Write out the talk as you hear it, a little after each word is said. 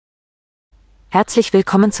Herzlich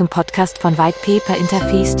willkommen zum Podcast von White Paper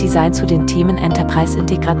Interface Design zu den Themen Enterprise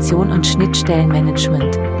Integration und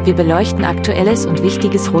Schnittstellenmanagement. Wir beleuchten Aktuelles und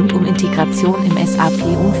Wichtiges rund um Integration im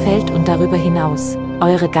SAP-Umfeld und darüber hinaus.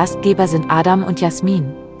 Eure Gastgeber sind Adam und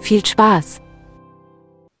Jasmin. Viel Spaß!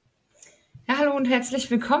 Ja, hallo und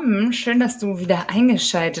herzlich willkommen. Schön, dass du wieder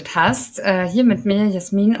eingeschaltet hast. Hier mit mir,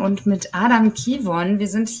 Jasmin, und mit Adam Kivon. Wir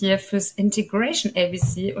sind hier fürs Integration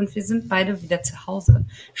ABC und wir sind beide wieder zu Hause.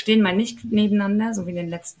 Stehen mal nicht nebeneinander, so wie in den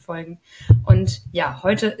letzten Folgen. Und ja,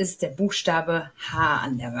 heute ist der Buchstabe H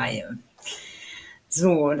an der Reihe.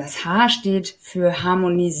 So, das H steht für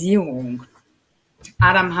Harmonisierung.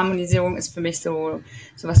 Adam, Harmonisierung ist für mich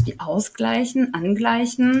sowas wie ausgleichen,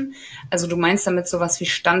 angleichen. Also du meinst damit sowas wie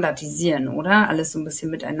standardisieren, oder? Alles so ein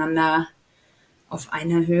bisschen miteinander auf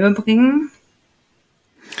eine Höhe bringen?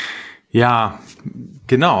 Ja,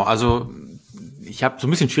 genau. Also ich habe so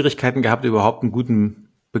ein bisschen Schwierigkeiten gehabt, überhaupt einen guten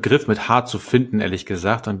Begriff mit H zu finden, ehrlich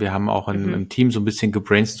gesagt. Und wir haben auch im Team so ein bisschen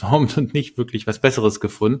gebrainstormt und nicht wirklich was Besseres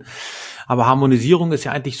gefunden. Aber Harmonisierung ist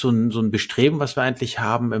ja eigentlich so ein Bestreben, was wir eigentlich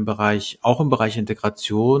haben auch im Bereich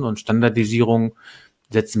Integration und Standardisierung,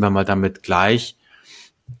 setzen wir mal damit gleich.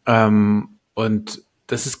 Und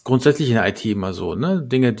das ist grundsätzlich in der IT immer so, ne?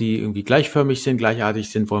 Dinge, die irgendwie gleichförmig sind, gleichartig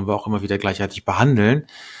sind, wollen wir auch immer wieder gleichartig behandeln.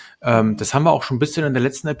 Das haben wir auch schon ein bisschen in der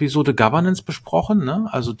letzten Episode Governance besprochen, ne?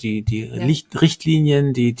 Also die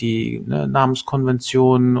Richtlinien, die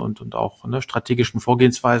Namenskonventionen und auch strategischen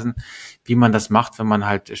Vorgehensweisen, wie man das macht, wenn man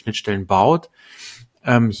halt Schnittstellen baut.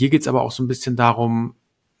 Hier geht's aber auch so ein bisschen darum,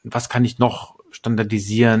 was kann ich noch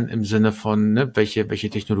standardisieren im Sinne von, welche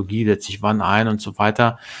Technologie setze ich wann ein und so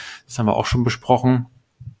weiter. Das haben wir auch schon besprochen.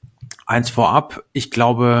 Eins vorab, ich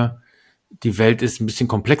glaube, die Welt ist ein bisschen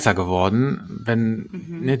komplexer geworden.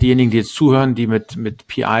 Wenn diejenigen, die jetzt zuhören, die mit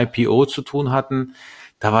PI, PO zu tun hatten,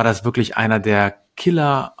 da war das wirklich einer der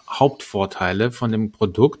Killer-Hauptvorteile von dem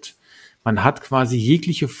Produkt. Man hat quasi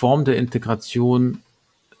jegliche Form der Integration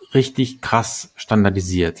richtig krass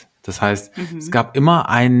standardisiert. Das heißt, es gab immer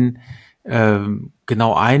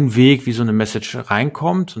genau einen Weg, wie so eine Message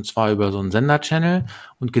reinkommt, und zwar über so einen Sender-Channel,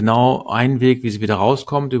 und genau einen Weg, wie sie wieder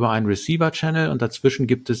rauskommt, über einen Receiver-Channel, und dazwischen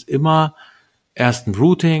gibt es immer erst ein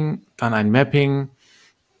Routing, dann ein Mapping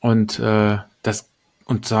und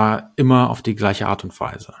zwar immer auf die gleiche Art und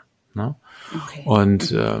Weise. Ne? Okay.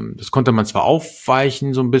 Und das konnte man zwar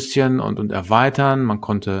aufweichen so ein bisschen und erweitern, man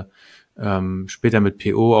konnte später mit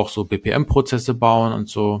PO auch so BPM-Prozesse bauen und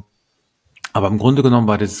so, aber im Grunde genommen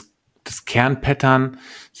war das Kernpattern,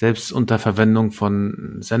 selbst unter Verwendung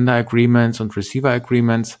von Sender-Agreements und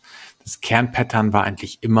Receiver-Agreements, das Kernpattern war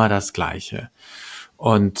eigentlich immer das Gleiche.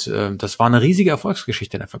 Und das war eine riesige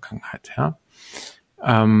Erfolgsgeschichte in der Vergangenheit. Ja.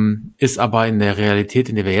 Ist aber in der Realität,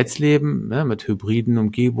 in der wir jetzt leben, mit hybriden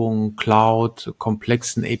Umgebungen, Cloud,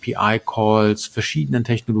 komplexen API-Calls, verschiedenen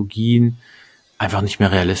Technologien, einfach nicht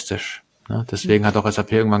mehr realistisch. Deswegen hat auch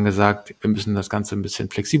SAP irgendwann gesagt, wir müssen das Ganze ein bisschen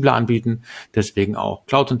flexibler anbieten. Deswegen auch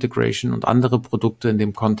Cloud Integration und andere Produkte in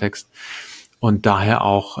dem Kontext. Und daher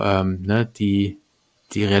auch die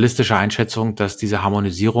realistische Einschätzung, dass diese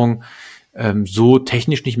Harmonisierung so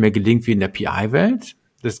technisch nicht mehr gelingt wie in der PI-Welt.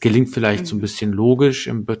 Das gelingt vielleicht so ein bisschen logisch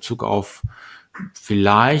in Bezug auf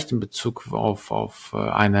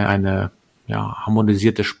eine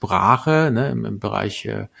harmonisierte Sprache, im Bereich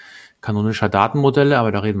kanonischer Datenmodelle,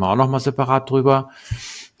 aber da reden wir auch noch mal separat drüber.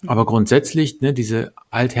 Aber grundsätzlich, diese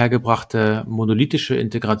althergebrachte monolithische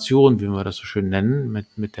Integration, wie wir das so schön nennen,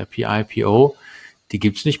 mit der PI-PO, die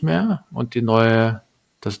gibt's nicht mehr. Und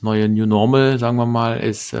das neue New Normal, sagen wir mal,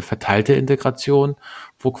 ist verteilte Integration,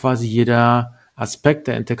 wo quasi jeder Aspekt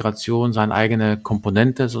der Integration seine eigene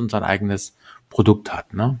Komponente und sein eigenes Produkt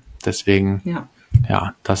hat. Ne? Deswegen,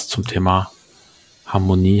 das zum Thema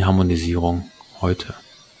Harmonisierung heute.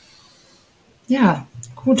 Ja,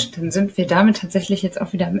 gut, dann sind wir damit tatsächlich jetzt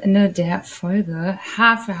auch wieder am Ende der Folge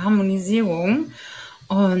H für Harmonisierung.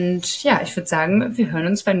 Und ja, ich würde sagen, wir hören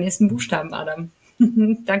uns beim nächsten Buchstaben, Adam.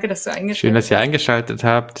 Danke, dass du eingeschaltet hast. Schön, dass ihr eingeschaltet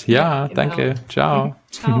habt. Ja, genau. Danke. Ciao.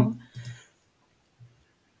 Ciao.